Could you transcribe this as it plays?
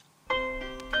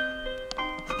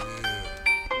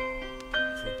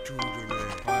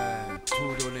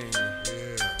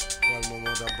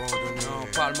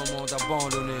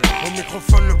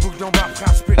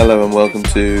Hello and welcome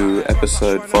to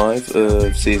episode 5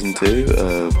 of season 2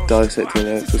 of Dissecting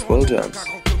Lyrics with Spoil Jams.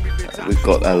 We've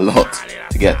got a lot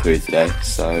to get through today,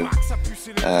 so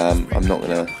I'm not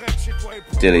going to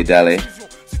dilly-dally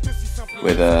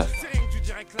with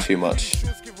too much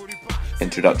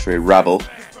introductory rabble,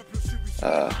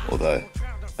 although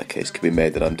a case could be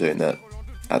made that I'm doing that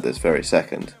at this very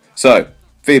second. So,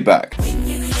 feedback.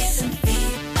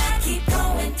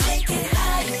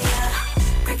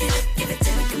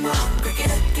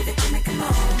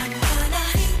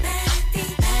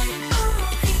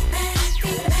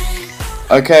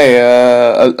 Okay,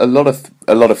 a lot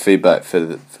of feedback for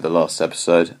the last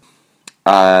episode,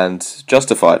 and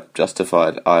justified.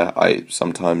 I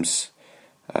sometimes,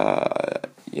 I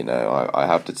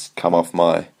have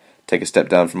to take a step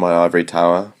down from my ivory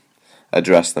tower,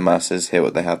 address the masses, hear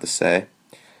what they have to say,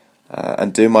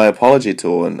 and do my apology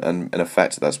tour. And in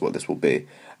effect, that's what this will be.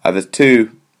 There's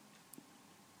two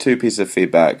pieces of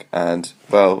feedback, and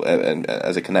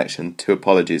as a connection, 2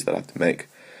 apologies that I have to make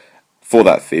for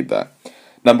that feedback.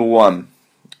 Number 1,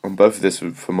 and both of this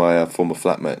were for my former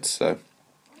flatmates, so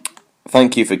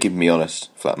thank you for keeping me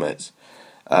honest, flatmates.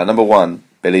 Number 1,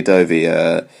 Billy Dovey,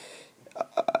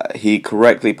 he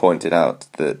correctly pointed out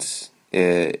that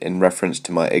in reference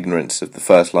to my ignorance of the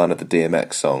first line of the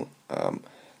DMX song,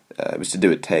 it was to do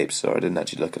with tapes, so I didn't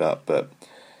actually look it up, but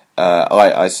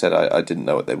I said I didn't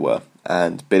know what they were,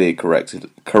 and Billy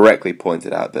correctly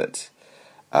pointed out that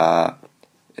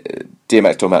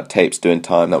DMX talking about tapes doing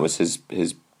time, that was his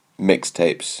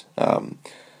mixtapes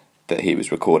that he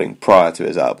was recording prior to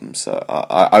his album, so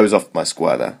I was off my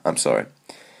square there, I'm sorry.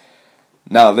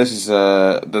 Now this is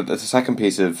the second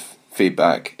piece of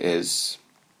feedback is,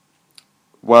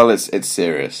 well, it's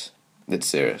serious,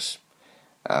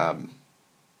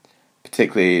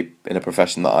 particularly in a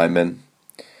profession that I'm in,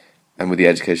 and with the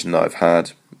education that I've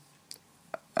had,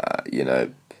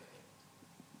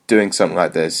 doing something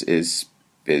like this is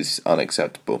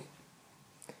unacceptable,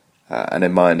 and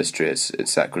in my industry it's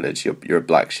sacrilege. You're a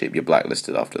black sheep, you're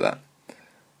blacklisted after that,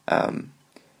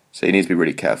 so you need to be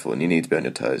really careful and you need to be on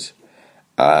your toes,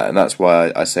 and that's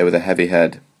why I say with a heavy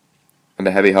head and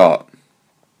a heavy heart,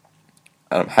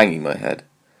 and I'm hanging my head,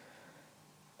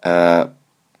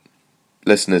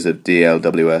 listeners of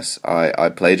DLWS, I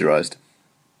plagiarized.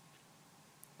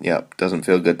 Yep, doesn't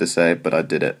feel good to say, but I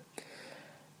did it.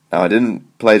 Now, I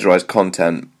didn't plagiarize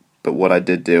content, but what I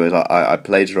did do is I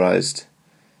plagiarized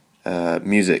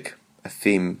music, a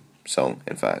theme song,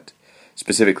 in fact,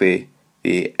 specifically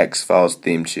the X-Files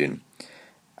theme tune.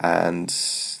 And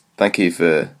thank you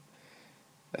to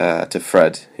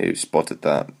Fred, who spotted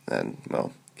that and,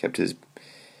 kept his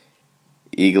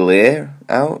eagle ear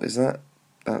out.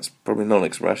 That's probably not an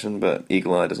expression, but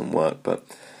eagle eye doesn't work. But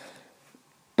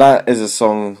that is a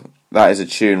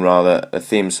tune, a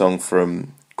theme song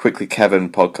from Quickly Kevin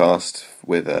podcast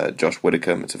with Josh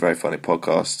Widdicombe. It's a very funny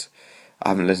podcast. I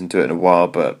haven't listened to it in a while,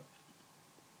 but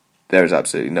there is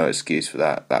absolutely no excuse for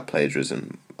that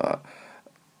plagiarism.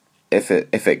 If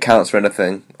it counts for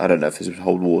anything, I don't know if this would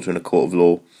hold water in a court of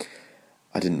law.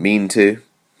 I didn't mean to,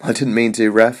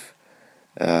 ref.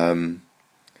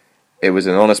 It was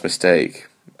an honest mistake,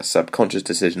 a subconscious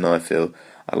decision, I feel.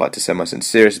 I'd like to send my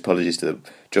sincerest apologies to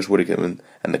Josh Widdicombe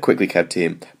and the Quickly Kev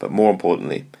team, but more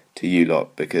importantly, to you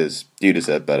lot, because you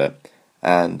deserve better.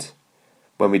 And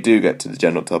when we do get to the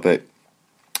general topic,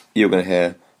 you're going to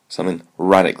hear something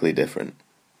radically different.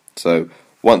 So,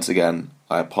 once again,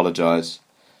 I apologise.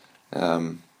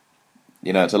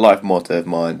 It's a life motto of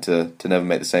mine to never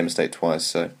make the same mistake twice,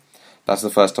 so that's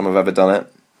the first time I've ever done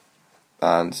it,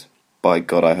 and by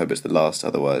God, I hope it's the last,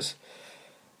 otherwise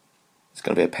it's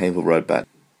going to be a painful road back.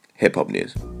 Hip-hop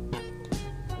news.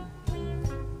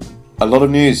 A lot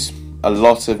of news.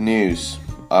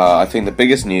 I think the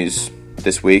biggest news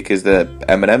this week is that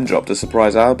Eminem dropped a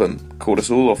surprise album. Caught us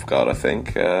all off guard, I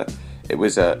think. It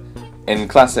was, in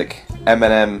classic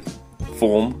Eminem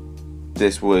form,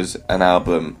 this was an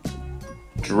album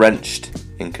drenched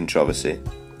in controversy.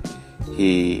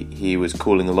 He was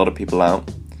calling a lot of people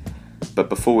out. But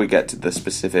before we get to the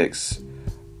specifics,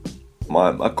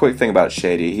 a quick thing about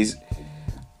Shady. His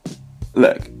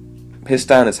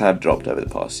standards have dropped over the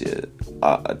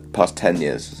past 10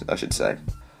 years, I should say.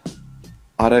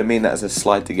 I don't mean that as a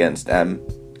slight against M.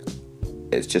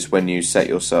 It's just when you set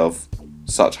yourself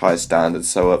such high standards,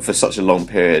 so for such a long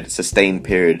period, sustained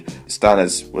period,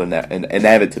 standards will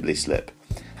inevitably slip.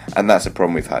 And that's a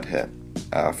problem we've had here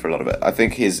for a lot of it. I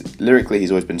think lyrically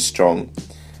he's always been strong,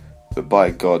 but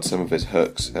by God, some of his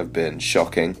hooks have been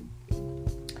shocking.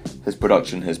 His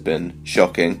production has been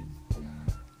shocking.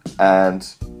 And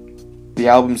the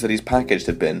albums that he's packaged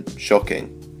have been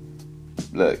shocking.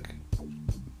 Look,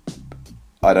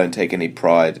 I don't take any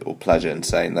pride or pleasure in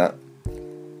saying that,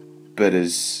 but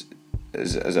as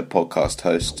a podcast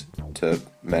host to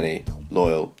many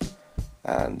loyal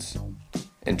and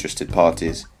interested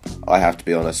parties, I have to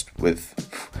be honest with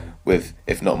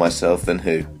if not myself, then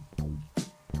who?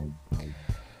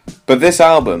 But this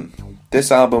album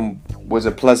was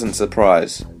a pleasant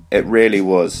surprise. It really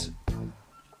was.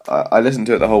 I listened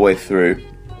to it the whole way through,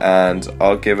 and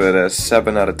I'll give it a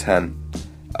 7 out of 10.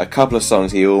 A couple of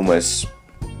songs he almost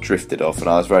drifted off, and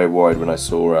I was very worried when I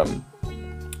saw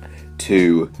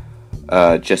two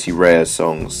Jessie Reyez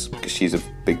songs, because she's a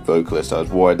big vocalist. I was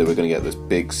worried they were going to get this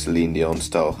big Celine Dion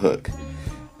style hook,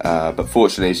 but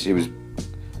fortunately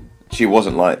she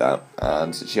wasn't like that,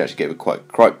 and she actually gave a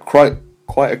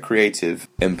quite a creative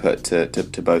input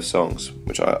to both songs,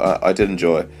 which I did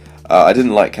enjoy. I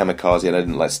didn't like Kamikaze and I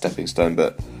didn't like Stepping Stone,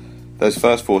 but those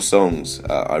first 4 songs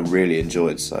I really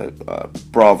enjoyed. So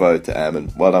bravo to Em,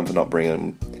 and well done for not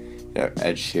bringing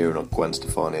Ed Sheeran or Gwen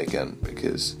Stefani again,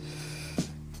 because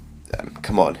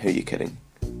come on, who are you kidding?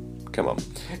 Come on.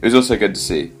 It was also good to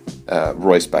see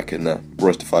Royce back in there,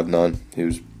 Royce da 5'9",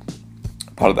 who's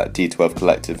part of that D12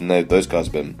 collective, and those guys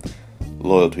have been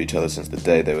loyal to each other since the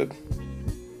day they were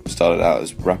started out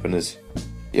as rapping as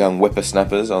young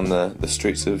whippersnappers on the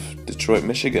streets of Detroit,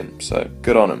 Michigan. So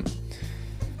good on him.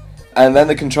 And then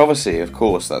the controversy, of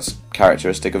course, that's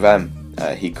characteristic of Em.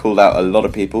 He called out a lot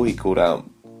of people. He called out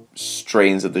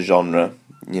strains of the genre.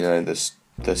 The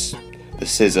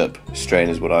scissor strain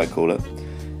is what I call it.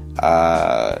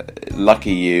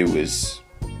 Lucky You was,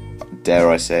 dare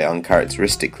I say,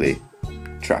 uncharacteristically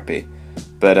trappy.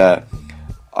 But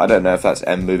I don't know if that's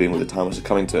Em moving with the times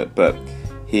coming to it. But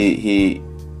he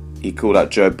called out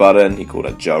Joe Budden, he called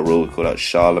out Ja Rule, he called out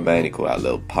Charlemagne, he called out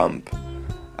Lil Pump,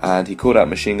 and he called out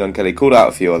Machine Gun Kelly, he called out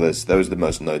a few others. Those are the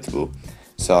most notable.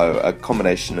 So a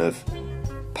combination of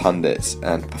pundits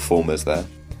and performers there.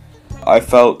 I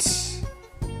felt...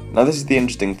 Now this is the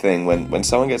interesting thing, when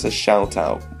someone gets a shout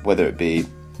out, whether it be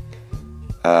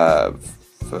for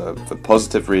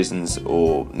positive reasons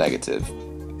or negative,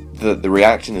 the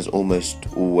reaction is almost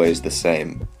always the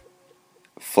same.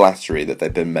 Flattery that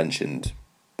they've been mentioned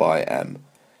by Em.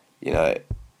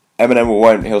 Eminem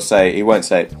won't say,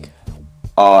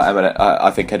 "Oh, Eminem,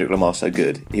 I think Kendrick Lamar's so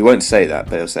good." He won't say that,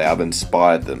 but he'll say, "I've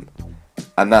inspired them,"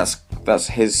 and that's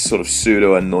his sort of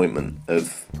pseudo anointment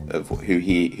of who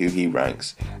he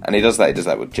ranks. And he does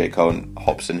that with J. Cole and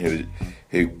Hopsin,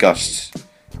 who gushed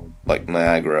like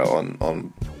Niagara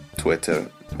on Twitter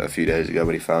a few days ago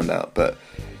when he found out, but.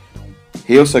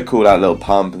 He also called out Lil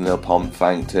Pump, and Lil Pump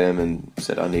thanked him and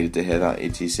said, "I needed to hear that,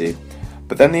 etc."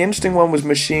 But then the interesting one was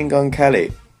Machine Gun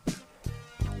Kelly.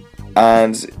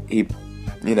 And he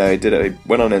did it. He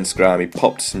went on Instagram, he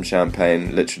popped some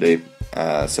champagne, literally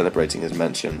celebrating his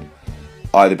mention,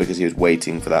 either because he was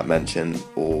waiting for that mention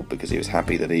or because he was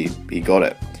happy that he got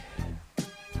it.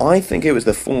 I think it was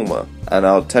the former, and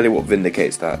I'll tell you what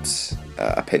vindicates that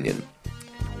opinion,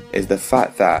 is the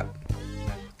fact that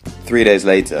 3 days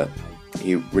later,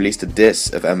 he released a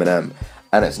diss of Eminem,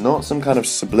 and it's not some kind of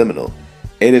subliminal.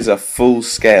 It is a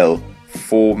full-scale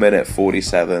 4-minute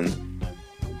 47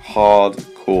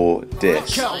 hardcore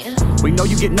diss. We know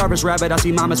you get nervous, rabbit. I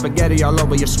see mama spaghetti all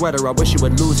over your sweater. I wish you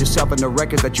would lose yourself in the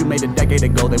records that you made a decade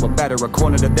ago. They were better.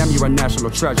 According to them, you're a national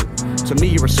treasure. To me,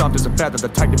 you're as soft as a feather. The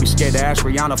type to be scared to ask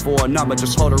Rihanna for a number.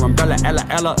 Just hold her umbrella,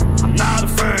 Ella. I'm not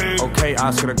afraid. Okay,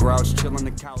 Oscar the Grouch, chill on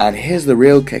the couch. And here's the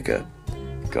real kicker.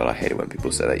 God, I hate it when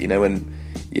people say that. When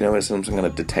it's some kind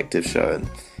of detective show, and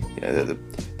the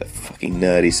fucking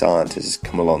nerdy scientists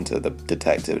come along to the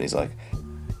detective, and he's like,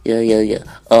 Yeah.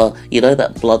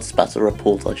 That blood spatter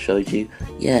report I showed you?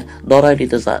 Yeah, not only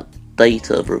does that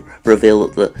data reveal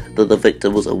that the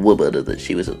victim was a woman and that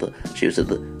she was at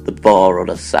the bar on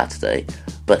a Saturday,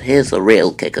 but here's the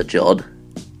real kicker, John.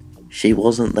 She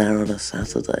wasn't there on a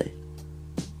Saturday.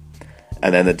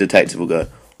 And then the detective will go,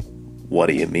 "What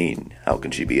do you mean? How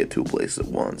can she be at 2 places at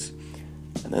once?"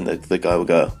 And then the guy will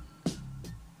go,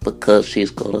 "Because she's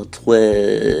got a twin."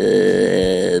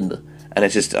 And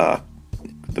it's just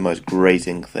the most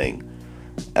grating thing.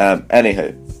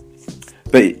 Anywho,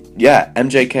 but yeah,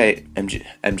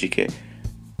 MGK,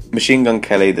 Machine Gun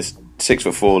Kelly, this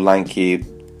 6'4" lanky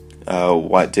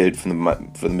white dude from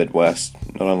the Midwest,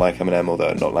 not unlike Eminem,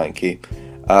 although not lanky.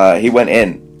 He went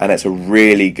in, and it's a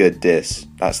really good diss.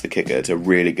 That's the kicker. It's a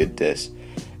really good diss.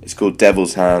 It's called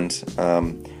Devil's Hand.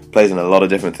 Plays in a lot of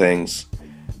different things,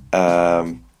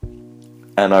 and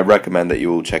I recommend that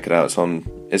you all check it out. It's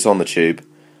on the tube.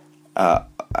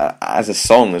 As a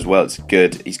song as well, it's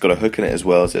good. He's got a hook in it as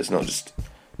well, so it's not just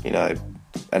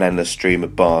an endless stream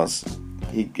of bars.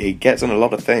 He gets on a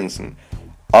lot of things, and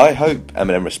I hope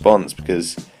Eminem responds,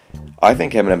 because I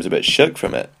think Eminem's a bit shook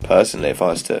from it, personally, if I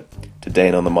was to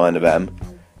deign on the mind of M.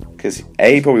 Because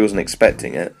A, he probably wasn't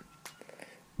expecting it.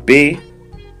 B,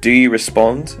 do you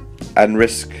respond and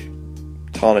risk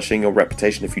tarnishing your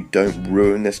reputation if you don't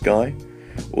ruin this guy?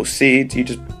 Or C, do you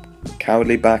just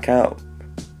cowardly back out?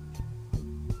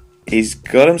 He's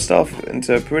got himself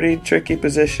into a pretty tricky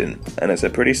position, and it's a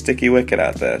pretty sticky wicket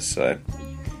out there, so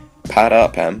pad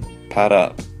up, Em, pad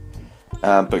up.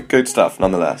 But good stuff,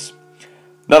 nonetheless.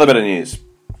 Another bit of news.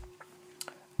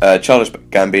 Childish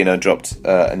Gambino dropped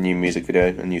a new music video,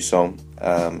 a new song,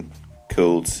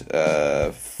 called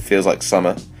Feels Like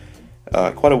Summer.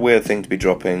 Quite a weird thing to be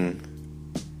dropping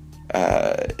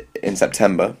in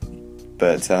September,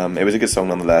 but it was a good song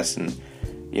nonetheless, and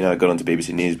it got onto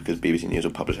BBC News because BBC News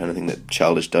will publish anything that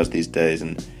Childish does these days,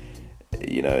 and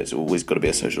it's always got to be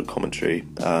a social commentary,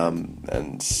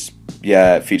 and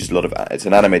yeah, it features it's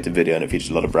an animated video, and it features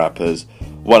a lot of rappers,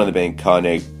 one of them being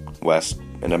Kanye West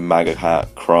in a MAGA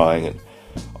hat crying, and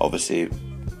obviously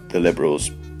the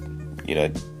Liberals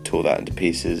tore that into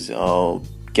pieces. Oh,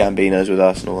 Gambino's with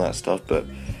us and all that stuff, but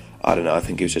I don't know, I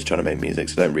think he was just trying to make music,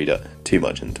 so don't read too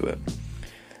much into it.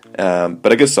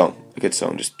 But a good song,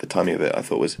 just the timing of it I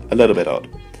thought was a little bit odd.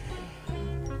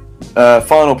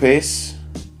 Final piece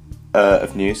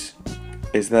of news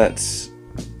is that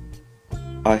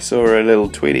I saw a little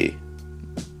tweetie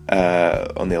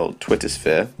on the old Twitter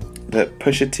sphere that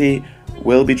Pusha T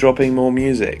will be dropping more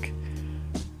music.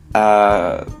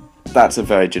 That's a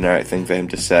very generic thing for him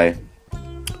to say.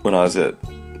 When I was at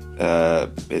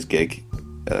his gig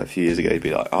a few years ago, he'd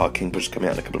be like, "Oh, King Push's coming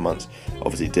out in a couple of months."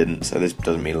 Obviously didn't, so this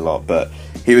doesn't mean a lot, but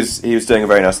he was doing a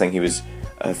very nice thing. He was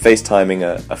FaceTiming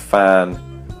a fan,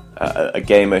 a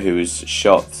gamer who was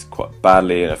shot quite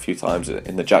badly a few times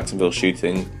in the Jacksonville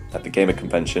shooting at the gamer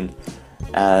convention,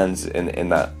 and in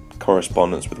that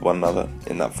correspondence with one another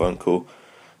in that phone call,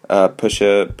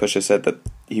 Pusha said that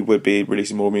he would be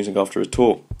releasing more music after his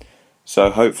tour.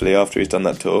 So hopefully after he's done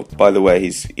that tour, by the way,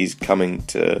 he's coming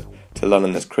to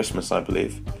London this Christmas, I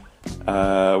believe.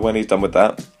 When he's done with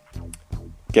that,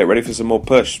 get ready for some more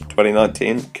Push.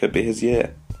 2019 could be his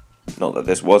year. Not that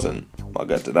this wasn't. I'll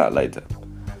get to that later.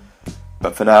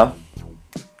 But for now,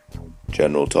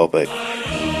 general topic.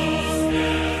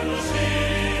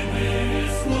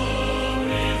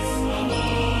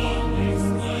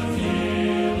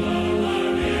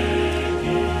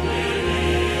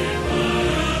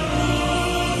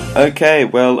 Okay,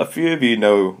 well, a few of you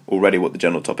know already what the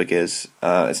general topic is.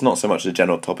 It's not so much the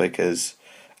general topic as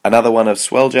another one of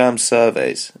Swell Jam's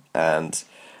surveys. And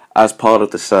as part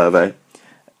of the survey,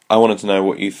 I wanted to know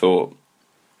what you thought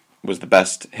was the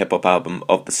best hip-hop album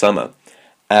of the summer.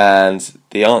 And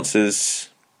the answers,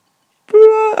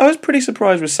 I was pretty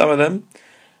surprised with some of them,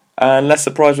 and less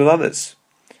surprised with others.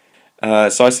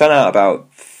 So I sent out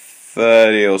about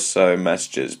 30 or so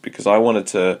messages, because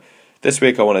this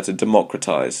week I wanted to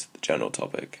democratise the general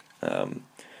topic,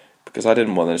 because I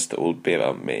didn't want this to all be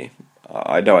about me.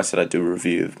 I know I said I'd do a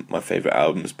review of my favourite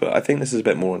albums, but I think this is a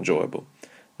bit more enjoyable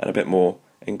and a bit more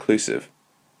inclusive.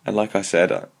 And like I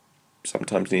said, I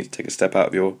sometimes need to take a step out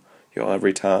of your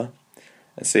ivory tower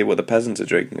and see what the peasants are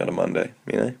drinking on a Monday,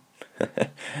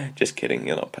 Just kidding,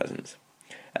 you're not peasants.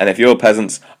 And if you're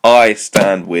peasants, I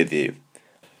stand with you.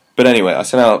 But anyway, I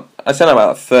sent out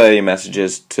about 30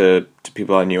 messages to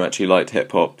people I knew actually liked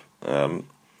hip-hop.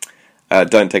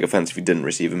 Don't take offence if you didn't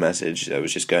receive a message. I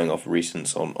was just going off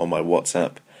recents on my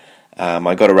WhatsApp.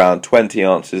 I got around 20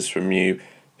 answers from you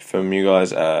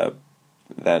guys,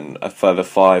 then a further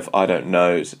 5 I don't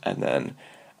knows, and then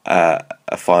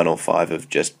a final 5 of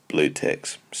just blue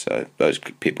ticks. So those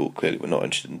people clearly were not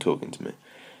interested in talking to me.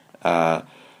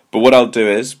 But what I'll do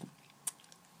is,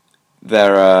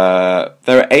 there are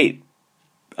 8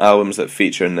 albums that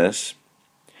feature in this,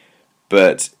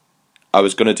 but I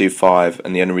was going to do 5,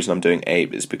 and the only reason I'm doing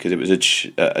 8 is because it was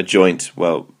a joint,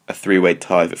 a 3-way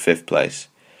tie for 5th place.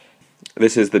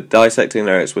 This is the Dissecting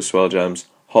Lyrics with Swell Jam's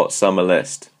Hot Summer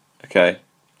list, okay?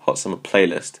 Hot Summer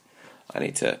playlist. I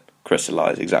need to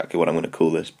crystallise exactly what I'm going to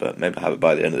call this, but maybe I'll have it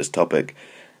by the end of this topic.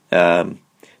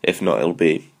 If not, it'll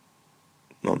be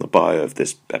on the bio of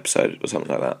this episode or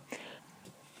something like that.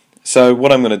 So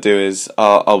what I'm going to do is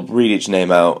I'll read each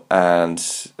name out, and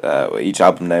each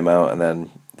album name out, and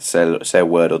then say a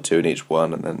word or two in each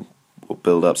one, and then we'll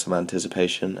build up some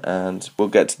anticipation, and we'll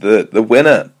get to the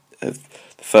winner of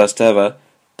the first ever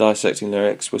Dissecting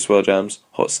Lyrics with Swell Jam's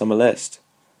Hot Summer list.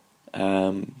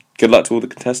 Good luck to all the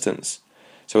contestants.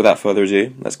 So without further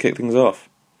ado, let's kick things off.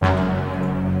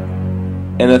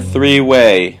 In a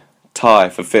 3-way tie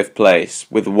for 5th place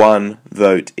with 1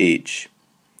 vote each.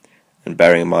 And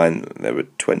bearing in mind there were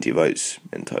 20 votes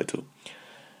in total.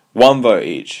 1 vote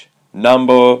each.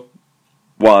 Number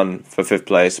 1 for 5th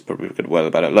place. Probably could well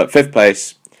about it. Look, 5th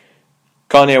place.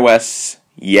 Kanye West's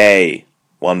Yay.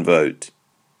 1 vote.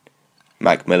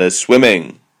 Mac Miller's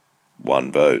Swimming.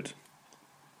 1 vote.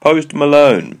 Post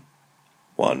Malone.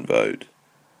 1 vote.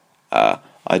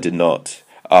 I did not.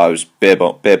 I was beer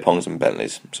pongs and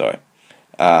Bentleys. Sorry.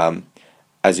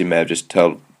 As you may have just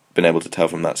been able to tell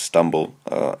from that stumble,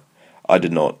 I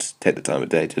did not take the time of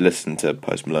day to listen to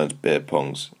Post Malone's beer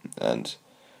pongs and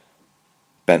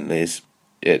Bentleys.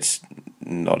 It's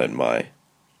not in my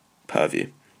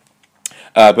purview.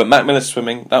 But Mac Miller's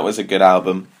Swimming, that was a good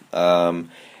album.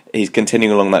 He's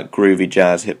continuing along that groovy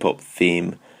jazz hip hop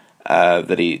theme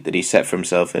that he set for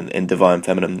himself in Divine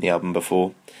Feminine, the album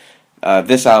before.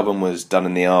 This album was done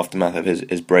in the aftermath of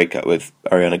his breakup with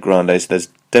Ariana Grande, so there's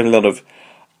definitely a lot of,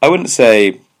 I wouldn't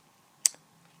say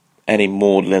any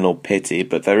maudlin or pity,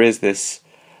 but there is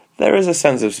a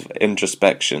sense of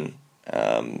introspection,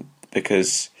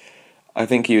 because I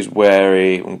think he was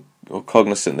wary or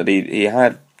cognizant that he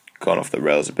had gone off the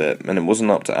rails a bit, and it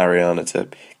wasn't up to Ariana to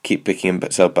keep picking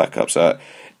himself back up. So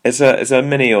it's a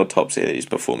mini autopsy that he's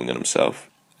performing on himself,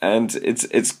 and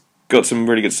it's got some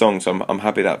really good songs. So I'm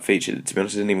happy that featured. To be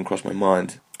honest, it didn't even cross my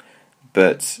mind.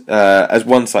 But as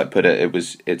one site put it,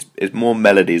 it's more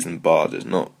melodies than bars. It's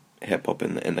not hip hop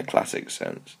in the classic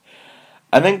sense.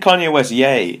 And then Kanye West,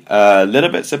 Yay. A little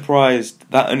bit surprised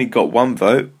that only got 1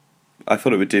 vote. I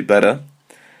thought it would do better.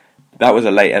 That was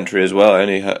a late entry as well. I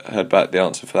only heard back the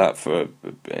answer for that for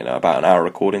about an hour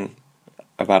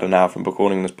from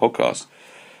recording this podcast.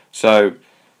 So,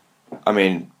 I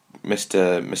mean,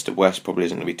 Mr. West probably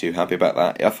isn't going to be too happy about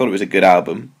that. I thought it was a good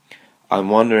album. I'm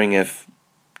wondering if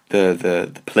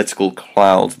the political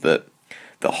cloud that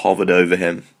hovered over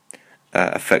him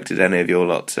affected any of your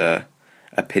lot's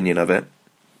opinion of it.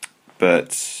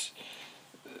 But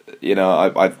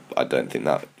I don't think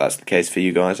that's the case for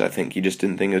you guys. I think you just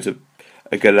didn't think it was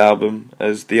a good album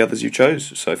as the others you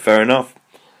chose. So fair enough.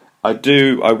 I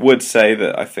would say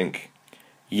that I think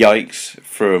Yikes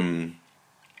from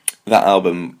that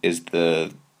album is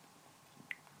I'd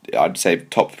say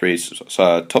top three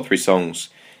songs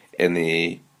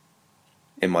in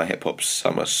my hip hop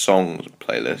summer songs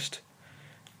playlist.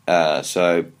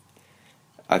 So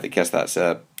I guess that's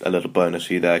a little bonus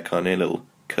for you there, Kanye, a little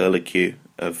curlicue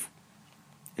of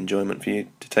enjoyment for you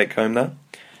to take home there.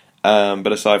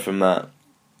 But aside from that,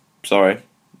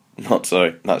 not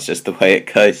sorry, that's just the way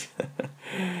it goes.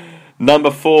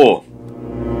 Number 4,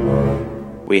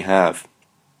 we have,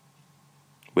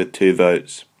 with 2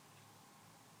 votes,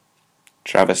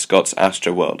 Travis Scott's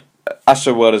Astroworld.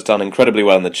 Astroworld has done incredibly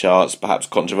well in the charts, perhaps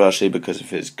controversially because of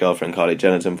his girlfriend Kylie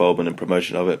Jenner's involvement in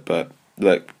promotion of it, but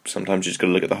look, sometimes you just got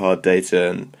to look at the hard data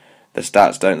and the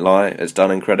stats don't lie. It's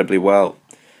done incredibly well.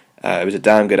 It was a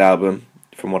damn good album,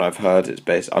 from what I've heard.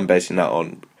 I'm basing that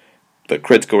on the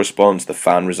critical response, the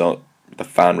fan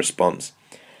response,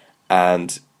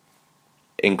 and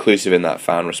inclusive in that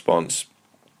fan response,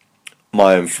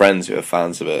 my own friends who are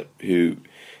fans of it, who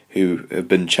have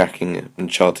been checking and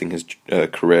charting his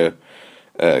career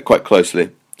quite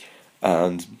closely,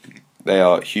 and they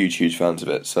are huge fans of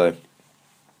it. So,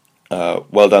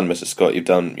 well done, Mr. Scott. You've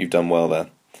done well there.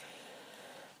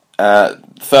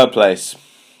 3rd place,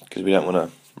 because we don't want to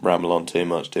ramble on too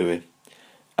much, do we?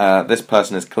 This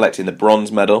person is collecting the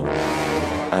bronze medal,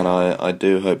 and I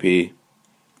do hope he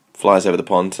flies over the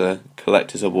pond to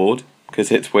collect his award, because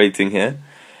it's waiting here.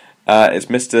 It's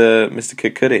Mr.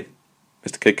 Kid Cudi.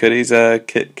 Mr. Kid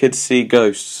Cudi's Kids See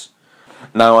Ghosts.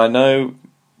 Now, I know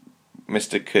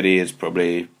Mr. Cudi is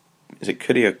probably... Is it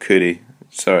Cudi or Cudi?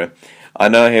 Sorry. I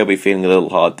know he'll be feeling a little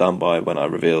hard done by when I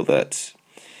reveal that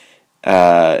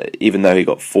even though he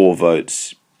got 4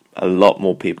 votes, a lot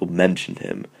more people mentioned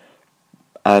him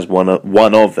as one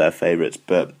of their favourites,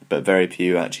 but very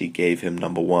few actually gave him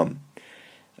number 1.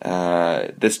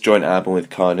 This joint album with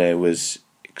Kanye was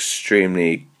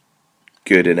extremely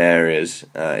good in areas.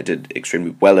 It did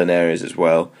extremely well in areas as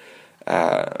well.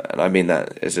 And I mean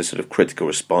that as a sort of critical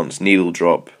response. Needle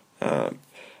Drop, a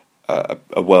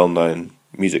well-known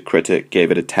music critic,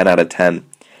 gave it a 10 out of 10.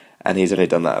 And he's only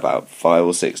done that about 5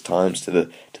 or 6 times to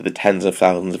the tens of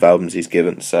thousands of albums he's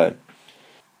given. So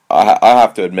I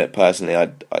have to admit personally,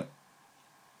 I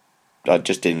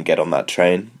just didn't get on that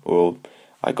train, or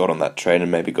I got on that train and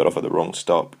maybe got off at the wrong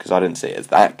stop, because I didn't see it as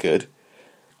that good.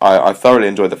 I thoroughly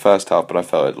enjoyed the first half, but I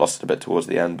felt it lost a bit towards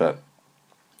the end. But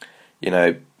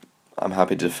I'm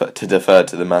happy to defer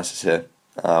to the masses here.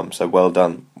 So well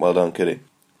done, Cudi.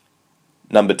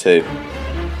 Number 2.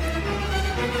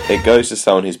 it goes to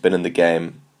someone who's been in the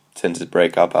game since his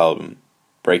breakout album,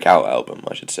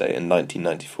 I should say, in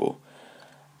 1994.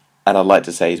 And I'd like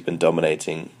to say he's been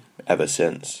dominating ever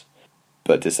since,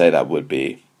 but to say that would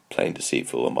be plain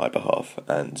deceitful on my behalf.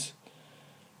 And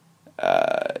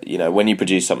when you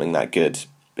produce something that good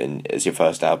as your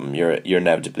first album, you're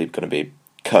inevitably going to be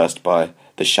cursed by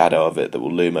the shadow of it that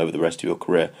will loom over the rest of your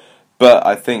career. But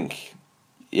I think,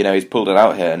 he's pulled it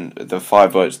out here, and the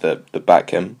 5 votes that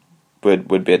back him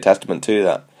would be a testament to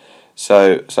that.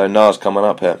 So Nas coming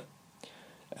up here.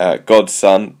 God's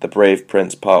Son, The Brave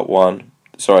Prince Part 1.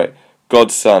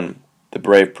 God's Son, The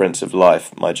Brave Prince of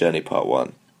Life, My Journey Part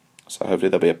 1. So hopefully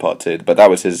there'll be a Part 2. But that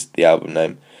was the album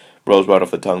name. Rolls right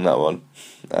off the tongue, that one.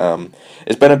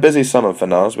 It's been a busy summer for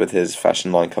Nas with his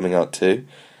fashion line coming out too.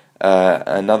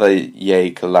 Another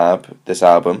Ye collab, this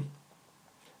album.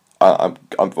 I've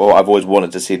always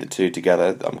wanted to see the two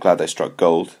together. I'm glad they struck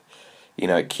gold.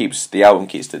 The album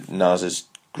keeps to Nas's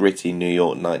gritty New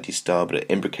York 90s style, but it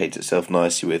imbricates itself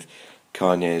nicely with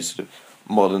Kanye's sort of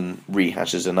modern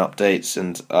rehashes and updates.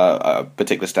 And a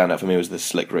particular standout for me was the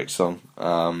Slick Rick song.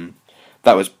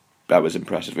 That was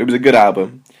impressive. It was a good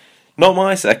album. Not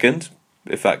my second,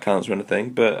 if that counts for anything,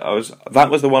 but that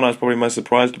was the one I was probably most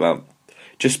surprised about.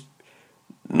 Just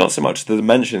not so much the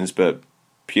mentions, but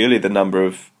purely the number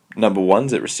of number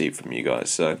ones it received from you guys.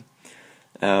 So,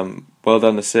 well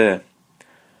done, Nasir.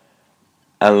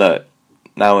 And look,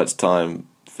 now it's time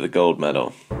for the gold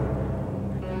medal.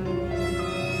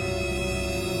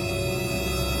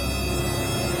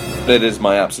 It is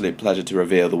my absolute pleasure to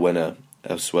reveal the winner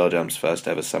of Swell Jam's first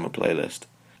ever summer playlist.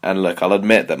 And look, I'll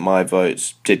admit that my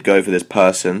votes did go for this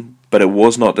person, but it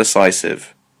was not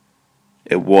decisive.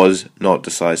 It was not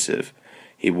decisive.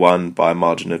 He won by a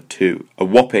margin of 2, a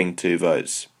whopping 2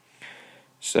 votes.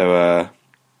 So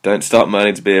don't start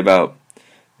moaning to be about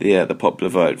the popular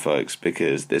vote, folks,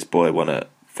 because this boy won it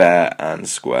fair and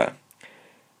square.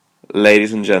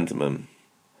 Ladies and gentlemen,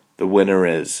 the winner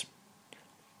is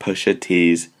Pusha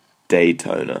T's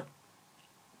Daytona.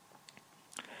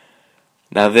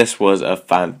 Now, this was a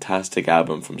fantastic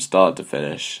album from start to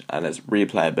finish, and its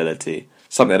replayability,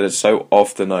 something that is so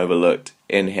often overlooked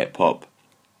in hip-hop,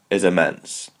 is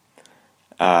immense.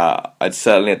 I'd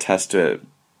certainly attest to it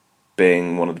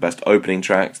being one of the best opening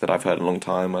tracks that I've heard in a long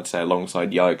time. I'd say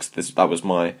alongside Yikes, that was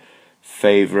my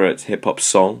favourite hip-hop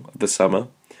song of the summer.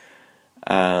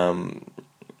 And,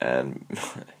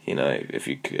 if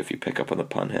you pick up on the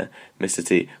pun here, Mr.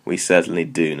 T, we certainly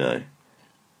do know.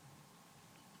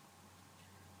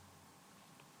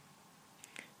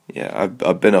 Yeah,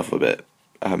 I've been off a bit.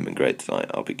 I haven't been great tonight.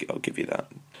 I'll give you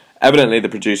that. Evidently, the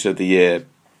producer of the year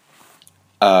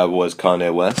was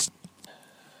Kanye West,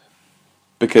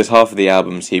 because half of the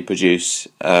albums he produced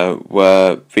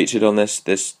were featured on this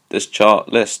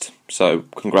chart list. So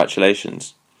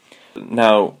congratulations.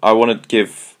 Now, I want to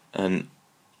give an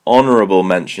honourable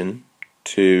mention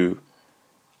to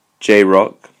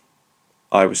J-Rock.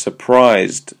 I was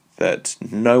surprised that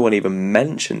no one even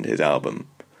mentioned his album,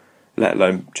 let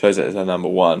alone chose it as their number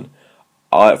 1.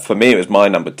 For me, it was my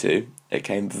number 2. It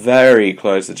came very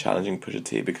close to challenging Pusha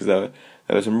T, because there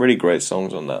were some really great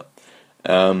songs on that.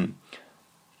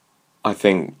 I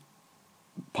think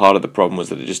part of the problem was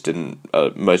that it just didn't.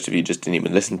 Most of you just didn't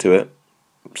even listen to it.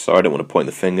 Sorry, I don't want to point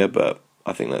the finger, but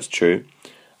I think that's true.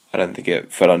 I don't think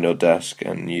it fell on your desk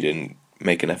and you didn't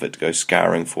make an effort to go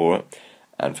scouring for it.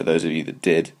 And for those of you that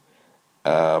did,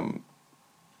 or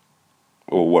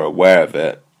were aware of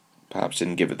it, perhaps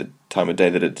didn't give it the time of day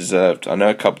that it deserved. I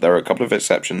know there are a couple of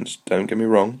exceptions, don't get me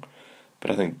wrong,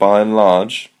 but I think by and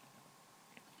large,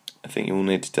 I think you will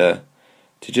need to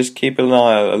just keep an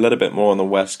eye a little bit more on the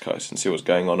West Coast and see what's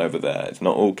going on over there. It's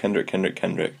not all Kendrick,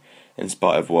 in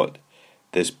spite of what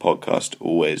this podcast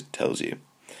always tells you.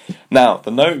 Now,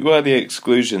 the noteworthy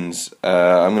exclusions,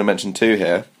 I'm going to mention 2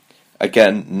 here.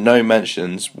 Again, no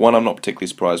mentions. One I'm not particularly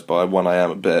surprised by, one I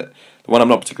am a bit. The one I'm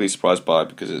not particularly surprised by,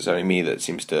 because it's only me that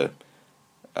seems to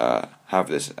have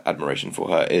this admiration for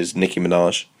her, is Nicki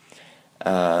Minaj.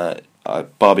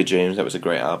 Barbie Dreams, that was a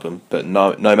great album, but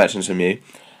no mentions from you.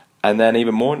 And then,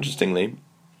 even more interestingly,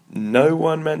 no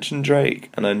one mentioned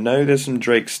Drake, and I know there's some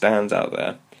Drake stands out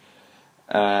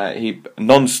there.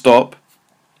 Non-Stop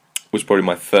was probably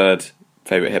my 3rd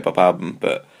favourite hip-hop album,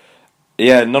 but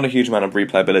yeah, not a huge amount of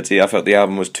replayability. I felt the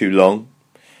album was too long.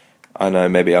 I know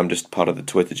maybe I'm just part of the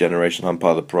Twitter generation, I'm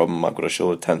part of the problem, I've got a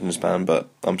short attention span, but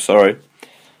I'm sorry.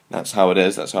 That's how it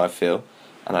is, that's how I feel.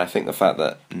 And I think the fact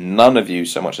that none of you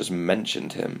so much as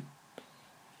mentioned him,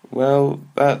 well,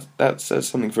 that says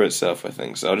something for itself, I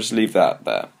think. So I'll just leave that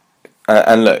there.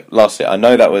 And look, lastly, I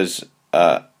know that was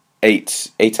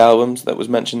eight albums that was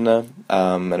mentioned there,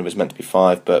 and it was meant to be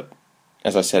 5, but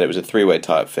as I said, it was a 3-way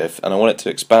tie at 5th, and I want it to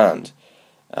expand.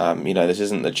 This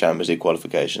isn't the Champions League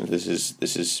qualifications. This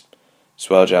is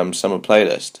Swell Jam's summer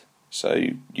playlist. So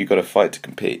you got to fight to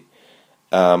compete.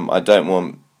 I don't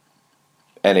want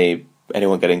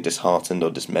anyone getting disheartened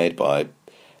or dismayed by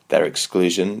their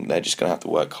exclusion. They're just going to have to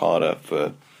work harder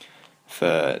for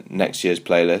next year's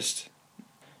playlist.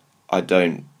 I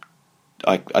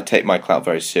take my clout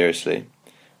very seriously,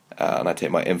 and I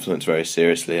take my influence very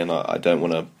seriously, and I don't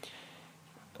want to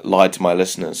lie to my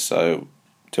listeners. So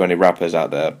to any rappers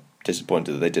out there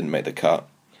disappointed that they didn't make the cut,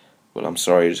 well, I'm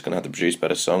sorry, you're just going to have to produce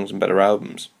better songs and better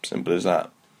albums. Simple as that.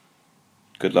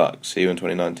 Good luck. See you in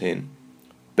 2019.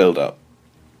 Build up.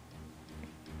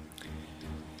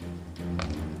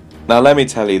 Now let me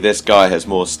tell you, this guy has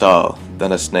more style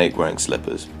than a snake wearing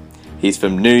slippers. He's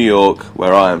from New York,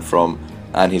 where I am from,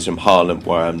 and he's from Harlem,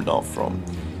 where I'm not from.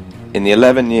 In the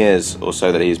 11 years or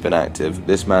so that he's been active,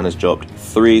 this man has dropped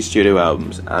 3 studio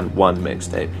albums and 1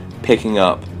 mixtape, picking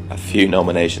up a few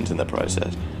nominations in the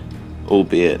process,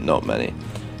 albeit not many.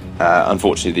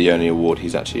 Unfortunately, the only award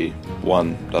he's actually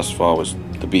won thus far was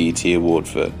the BET award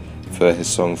for his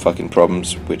song Fucking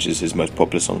Problems, which is his most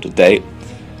popular song to date.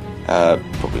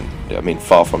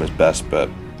 Far from his best, but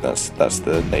that's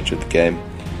the nature of the game.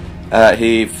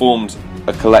 He formed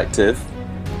a collective.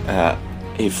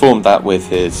 He formed that with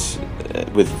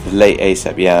the late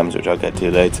ASAP Yams, which I'll get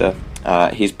to later.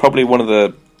 He's probably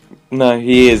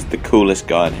he is the coolest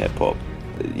guy in hip hop.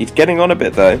 He's getting on a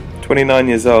bit though. 29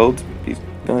 years old.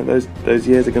 Those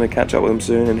years are going to catch up with him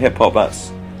soon. In hip hop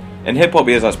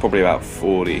years, that's probably about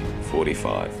 40,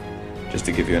 45, just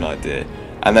to give you an idea.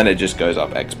 And then it just goes up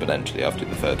exponentially after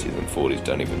the 30s and 40s.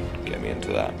 Don't even get me into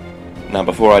that. Now,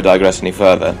 before I digress any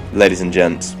further, ladies and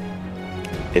gents,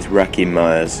 it's Rakim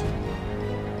Myers,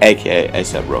 aka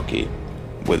ASAP Rocky,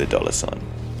 with a $sign.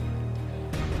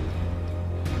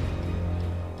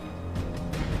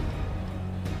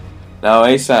 Now,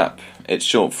 ASAP, it's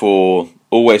short for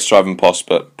Always Strive and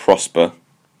Prosperous.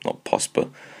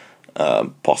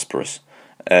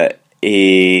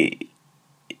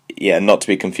 Not to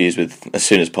be confused with As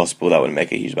Soon as Possible. That wouldn't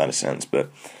make a huge amount of sense, but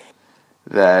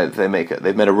they've made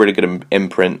a really good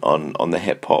imprint on the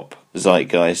hip hop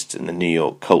zeitgeist and the New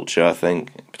York culture. I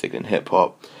think, particularly in hip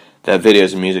hop, their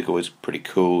videos and music are always pretty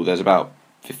cool. There's about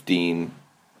 15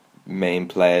 main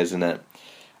players in it.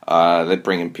 They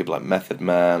bring in people like Method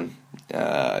Man.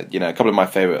 A couple of my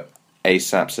favorite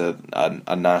ASAPs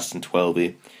are Nas and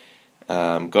 12e.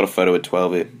 Got a photo with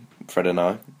 12e, Fred and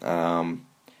I.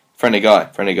 Friendly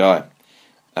guy.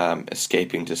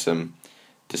 Escaping to some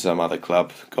other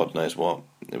club, God knows what.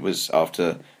 It was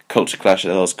after Culture Clash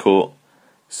at Earl's Court,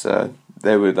 so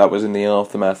that was in the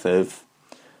aftermath of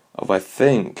I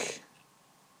think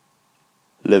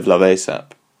Live Love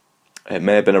ASAP. It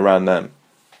may have been around then,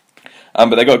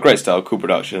 but they got great style, cool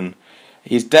production.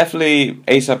 He's definitely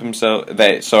ASAP himself.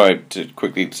 Sorry to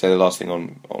quickly say the last thing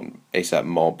on ASAP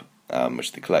Mob, which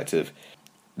is the collective.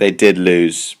 They did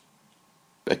lose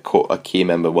a key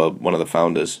member, one of the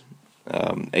founders,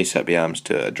 ASAP Yams,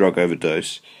 to a drug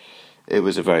overdose. It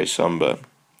was a very somber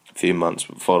few months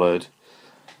that followed,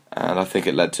 and I think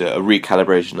it led to a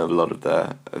recalibration of a lot of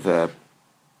the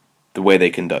way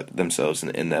they conduct themselves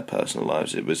in their personal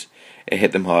lives. It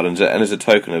hit them hard, and as a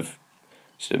token of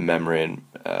sort of memory and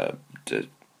to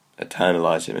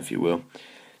eternalise him, if you will,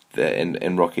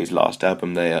 in Rocky's last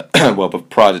album, they but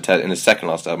prior to in his second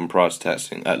last album, prior to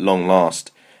testing, At Long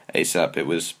Last, ASAP, it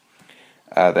was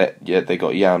they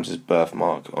got Yams'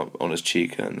 birthmark on his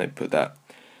cheek, and they put that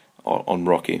on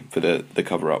Rocky for the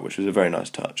cover up, which was a very nice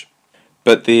touch.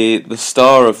 But the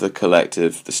star of the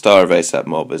collective, the star of ASAP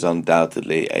Mob, is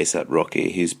undoubtedly ASAP Rocky.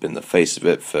 He's been the face of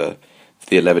it for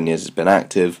the 11 years he's been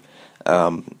active.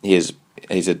 He's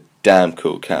a damn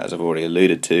cool cat, as I've already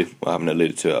alluded to. Well, I haven't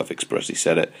alluded to it, I've expressly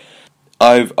said it.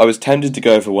 I was tempted to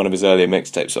go for one of his earlier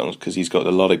mixtape songs because he's got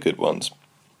a lot of good ones.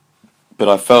 But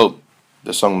I felt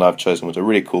the song that I've chosen was a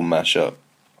really cool mashup,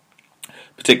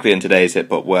 particularly in today's hip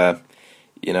hop, where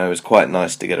it was quite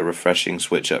nice to get a refreshing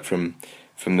switch up from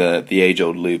the age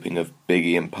old looping of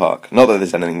Biggie and Pac. Not that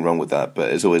there's anything wrong with that,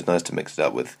 but it's always nice to mix it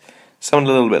up with someone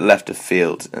a little bit left of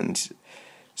field. And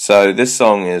so this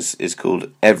song is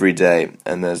called Every Day,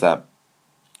 and there's that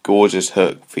gorgeous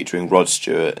hook featuring Rod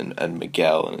Stewart and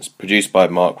Miguel, and it's produced by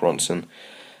Mark Ronson.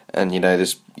 And you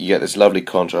get this lovely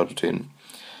contrast between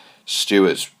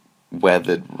Stewart's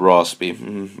weathered, raspy,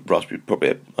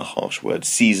 probably a harsh word,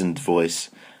 seasoned voice,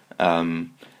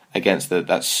 against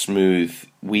that smooth,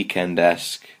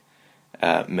 Weekend-esque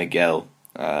Miguel,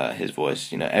 his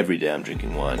voice. Every day I'm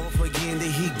drinking wine. Again,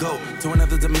 there he go to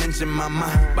another dimension. My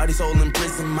mind, body, soul in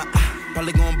prison. My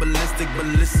probably going ballistic, but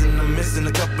listen, I'm missing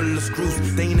a couple of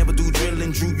screws. They ain't never do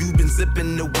drilling, Drew. You been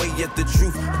sipping away at the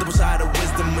truth. A double side of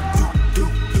wisdom, do.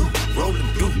 Rolling,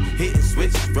 hitting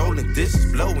switches, rolling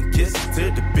dishes, blowing kisses to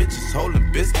the bitches,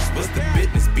 holding biscuits. What's the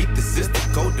business? Beat the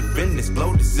system, go to business,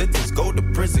 blow the sentence, go to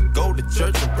prison, go to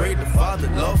church and pray the Father,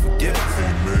 Lord forgive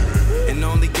us. And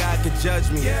only God could judge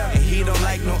me, and He don't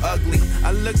like no ugly.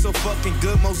 I look so fucking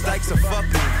good, most likes are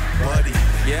fucking buddy.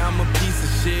 Yeah, I'm a piece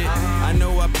of shit. I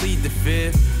know I plead the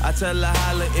fifth. I tell her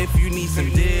holla if you need some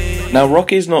dick. Now,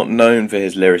 Rocky's not known for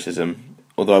his lyricism.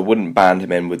 Although I wouldn't band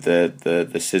him in with the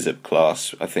SZA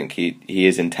class. I think he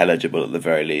is intelligible at the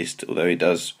very least, although he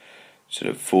does sort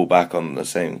of fall back on the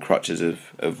same crutches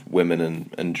of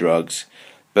women and drugs.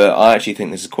 But I actually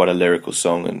think this is quite a lyrical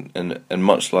song, and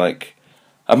much like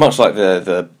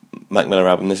the Mac Miller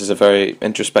album, this is a very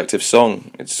introspective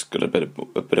song. It's got a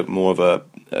bit of more of a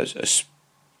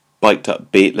spiked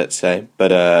up beat, let's say.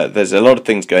 But there's a lot of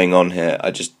things going on here.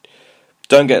 I just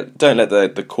Don't let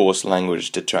the coarse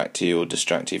language detract you or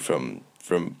distract you from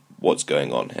what's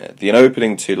going on here. The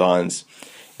opening two lines,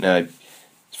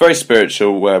 it's very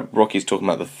spiritual, where Rocky's talking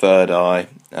about the third eye,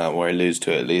 where he alludes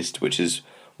to it at least, which is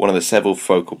one of the seven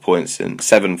focal points in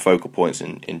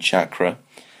chakra.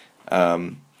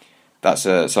 That's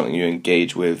something you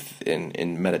engage with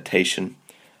in meditation.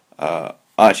 I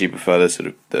actually prefer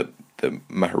the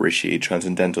Maharishi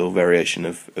transcendental variation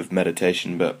of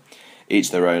meditation, but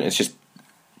each their own. It's just,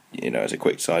 as a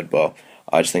quick sidebar,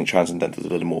 I just think transcendental is a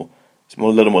little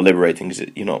more liberating, because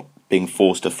you're not being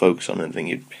forced to focus on anything.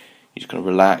 You just kind of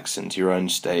relax into your own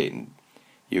state, and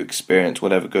you experience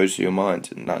whatever goes through your mind,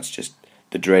 and that's just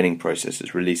the draining process,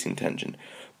 is releasing tension.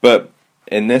 But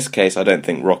in this case, I don't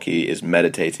think Rocky is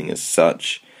meditating as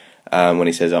such. When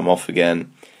he says "I'm off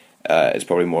again," it's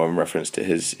probably more in reference to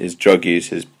his drug use,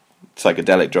 his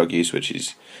psychedelic drug use, which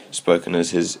he's spoken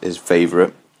as his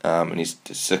favourite, and he's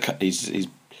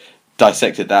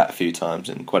dissected that a few times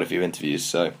in quite a few interviews.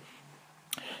 So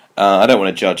I don't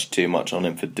want to judge too much on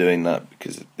him for doing that,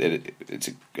 because it's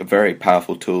a very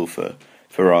powerful tool for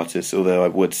artists. Although I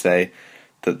would say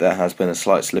that there has been a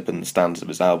slight slip in the standards of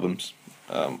his albums.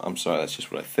 I'm sorry, that's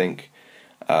just what I think.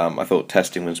 I thought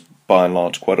Testing was by and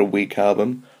large quite a weak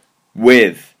album,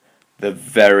 with the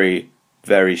very,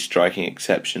 very striking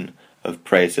exception of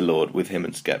Praise the Lord with him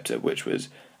and Skepta, which was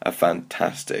a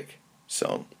fantastic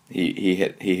song. He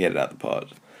hit it out the park.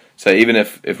 So even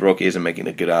if Rocky isn't making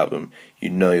a good album,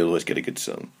 you'll always get a good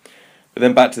song. But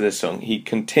then back to this song, he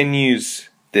continues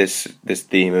this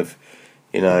theme of,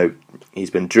 he's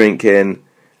been drinking,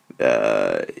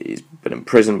 he's been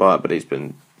imprisoned by it, but he's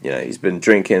been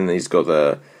drinking, he's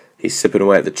sipping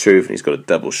away at the truth, and he's got a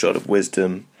double shot of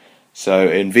wisdom. So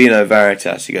in Vino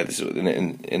Veritas, you get this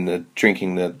in the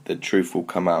drinking, the truth will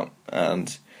come out,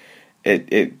 and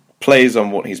it plays on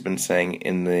what he's been saying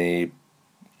in the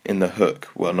hook.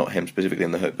 Well, not him specifically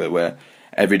in the hook, but where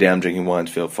every day I'm drinking wine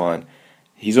to feel fine.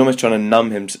 He's almost trying to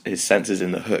numb his senses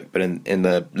in the hook, but in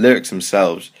the lyrics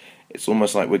themselves, it's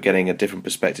almost like we're getting a different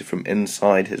perspective from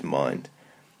inside his mind,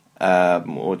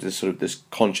 or just sort of this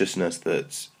consciousness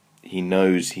that he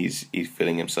knows he's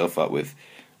filling himself up with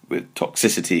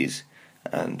toxicities,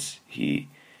 and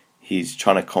he's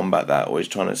trying to combat that, or he's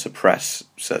trying to suppress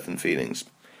certain feelings.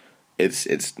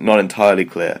 It's not entirely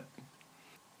clear.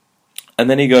 And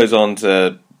then he goes on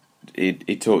to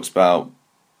he talks about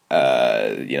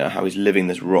how he's living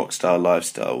this rock star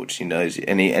lifestyle, which he knows,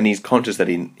 and he's conscious that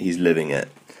he's living it,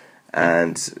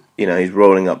 and he's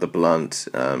rolling up the blunt.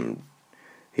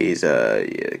 He's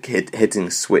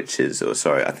hitting switches, or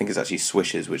sorry, I think it's actually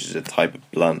swishes, which is a type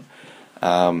of blunt.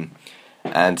 And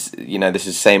this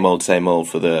is same old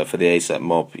for the ASAP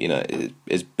mob.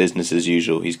 It's business as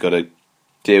usual. He's got to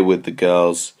deal with the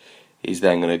girls. He's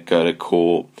then going to go to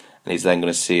court, and he's then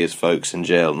going to see his folks in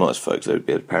jail. Not his folks; they would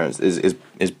be his parents.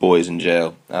 His boys in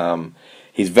jail.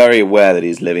 He's very aware that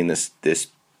he's living this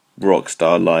rock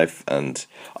star life, and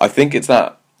I think it's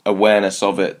that awareness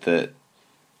of it that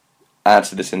adds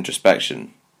to this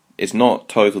introspection. It's not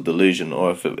total delusion,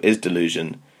 or if it is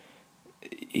delusion,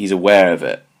 he's aware of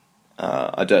it.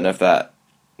 I don't know if that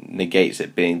negates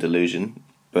it being delusion,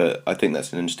 but I think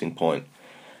that's an interesting point.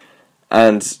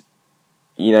 And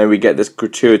we get this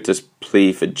gratuitous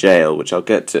plea for jail, which I'll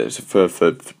get to,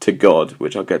 to God,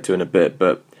 which I'll get to in a bit.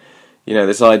 But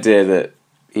this idea that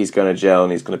he's going to jail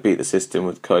and he's going to beat the system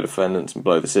with co-defendants and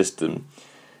blow the system.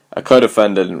 A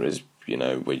co-defendant is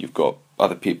where you've got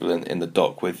other people in the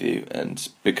dock with you, and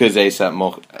because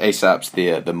ASAP's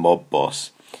the mob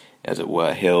boss, as it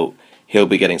were, he'll he'll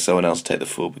be getting someone else to take the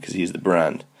fall because he's the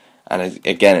brand. And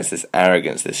again, it's this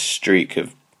arrogance, this streak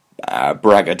of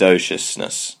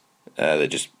braggadociousness that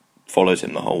just follows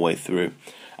him the whole way through.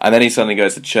 And then he suddenly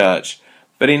goes to church,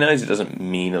 but he knows it doesn't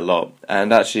mean a lot.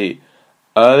 And actually,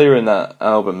 earlier in that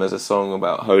album, there's a song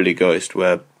about Holy Ghost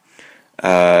where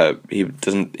he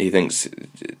thinks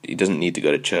he doesn't need to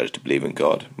go to church to believe in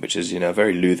God, which is, a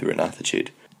very Lutheran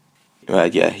attitude.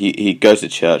 He goes to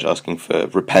church asking for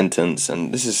repentance,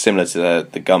 and this is similar to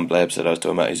the Gunplay episode I was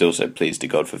talking about. He's also pleased to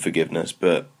God for forgiveness,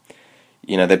 but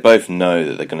they both know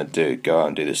that they're going to go out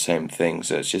and do the same thing,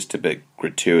 so it's just a bit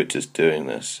gratuitous doing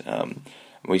this.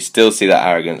 We still see that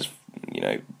arrogance,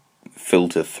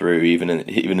 filter through even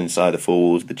inside the four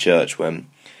walls of the church when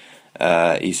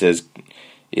he says,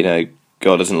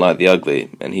 God doesn't like the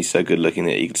ugly, and he's so good looking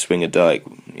that he could swing a dyke,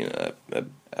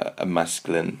 a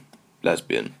masculine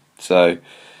lesbian. So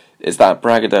it's that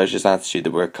braggadocious attitude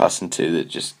that we're accustomed to that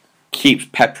just keeps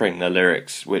peppering the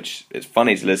lyrics, which it's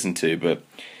funny to listen to, but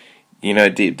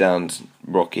deep down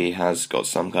Rocky has got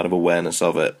some kind of awareness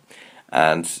of it,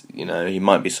 and he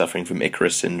might be suffering from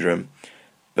Icarus syndrome,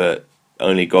 but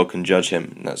only God can judge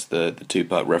him. And that's the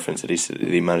Tupac reference that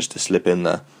he managed to slip in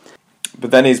there.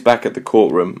 But then he's back at the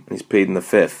courtroom and he's pleading the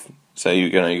fifth. So you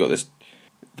got this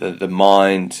the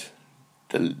mind,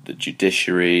 the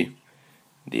judiciary,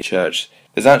 the church.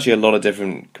 There's actually a lot of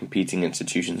different competing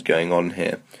institutions going on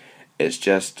here. It's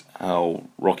just how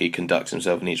Rocky conducts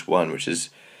himself in each one, which is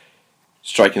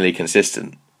strikingly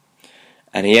consistent.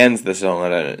 And he ends the song.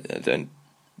 I'm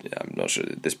not sure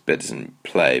this bit doesn't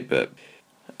play,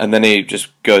 and then he just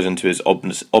goes into his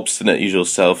obstinate usual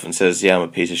self and says, "Yeah, I'm a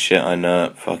piece of shit. I know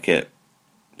it. Fuck it.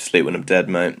 Sleep when I'm dead,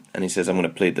 mate." And he says, "I'm going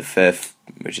to plead the fifth,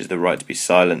 which is the right to be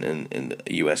silent in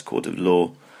the U.S. court of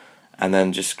law." And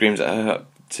then just screams at her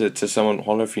to someone,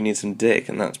 "Holler if you need some dick,"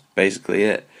 and that's basically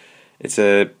it. It's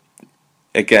a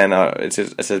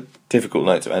difficult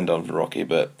note to end on for Rocky,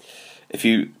 but if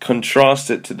you contrast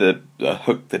it to the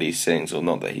hook that he sings, or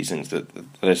not that he sings, that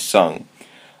is sung,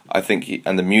 I think,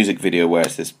 and the music video where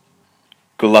it's this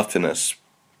gluttonous,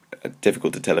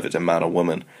 difficult to tell if it's a man or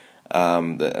woman,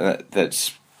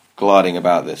 that's gliding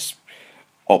about this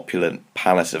opulent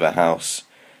palace of a house,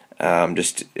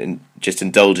 just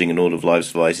indulging in all of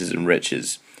life's vices and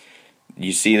riches.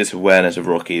 You see this awareness of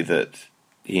Rocky that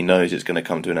he knows it's going to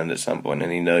come to an end at some point,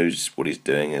 and he knows what he's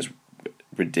doing is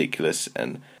ridiculous,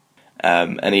 and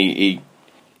he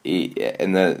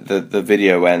and the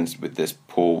video ends with this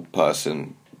poor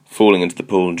person falling into the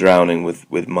pool and drowning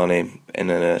with money in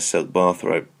a silk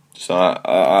bathrobe. So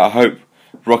I hope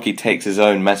Rocky takes his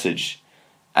own message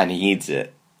and heeds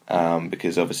it,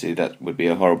 because obviously that would be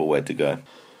a horrible way to go.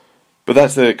 But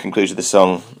that's the conclusion of the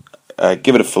song.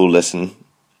 Give it a full listen,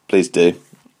 please do.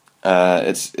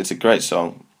 It's a great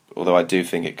song, although I do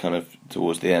think it kind of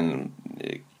towards the end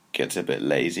it gets a bit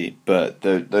lazy. But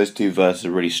those two verses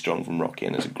are really strong from Rocky,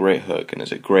 and it's a great hook, and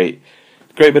it's a great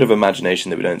bit of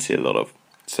imagination that we don't see a lot of.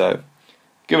 So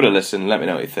give it a listen, let me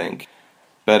know what you think.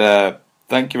 But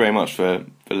thank you very much for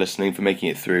listening, for making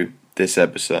it through this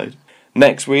episode.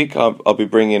 Next week I'll be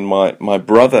bringing my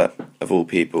brother, of all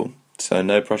people, so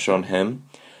no pressure on him.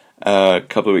 A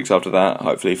couple of weeks after that,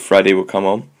 hopefully Freddie will come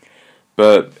on.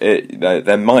 But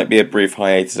there might be a brief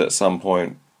hiatus at some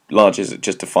point, largely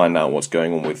just to find out what's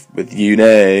going on with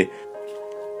Uni,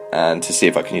 and to see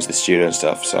if I can use the studio and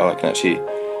stuff, so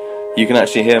you can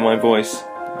actually hear my voice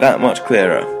that much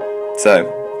clearer.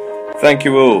 So, thank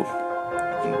you all,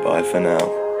 and bye for now.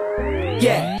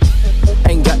 Yeah.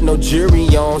 Ain't got no jury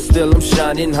on, still I'm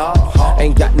shining hard.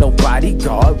 Ain't got no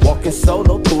bodyguard, walking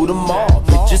solo through the mall.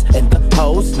 Bitches and the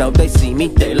hoes know they see me,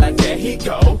 they like, there he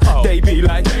go. They be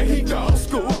like, there he go.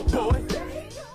 School.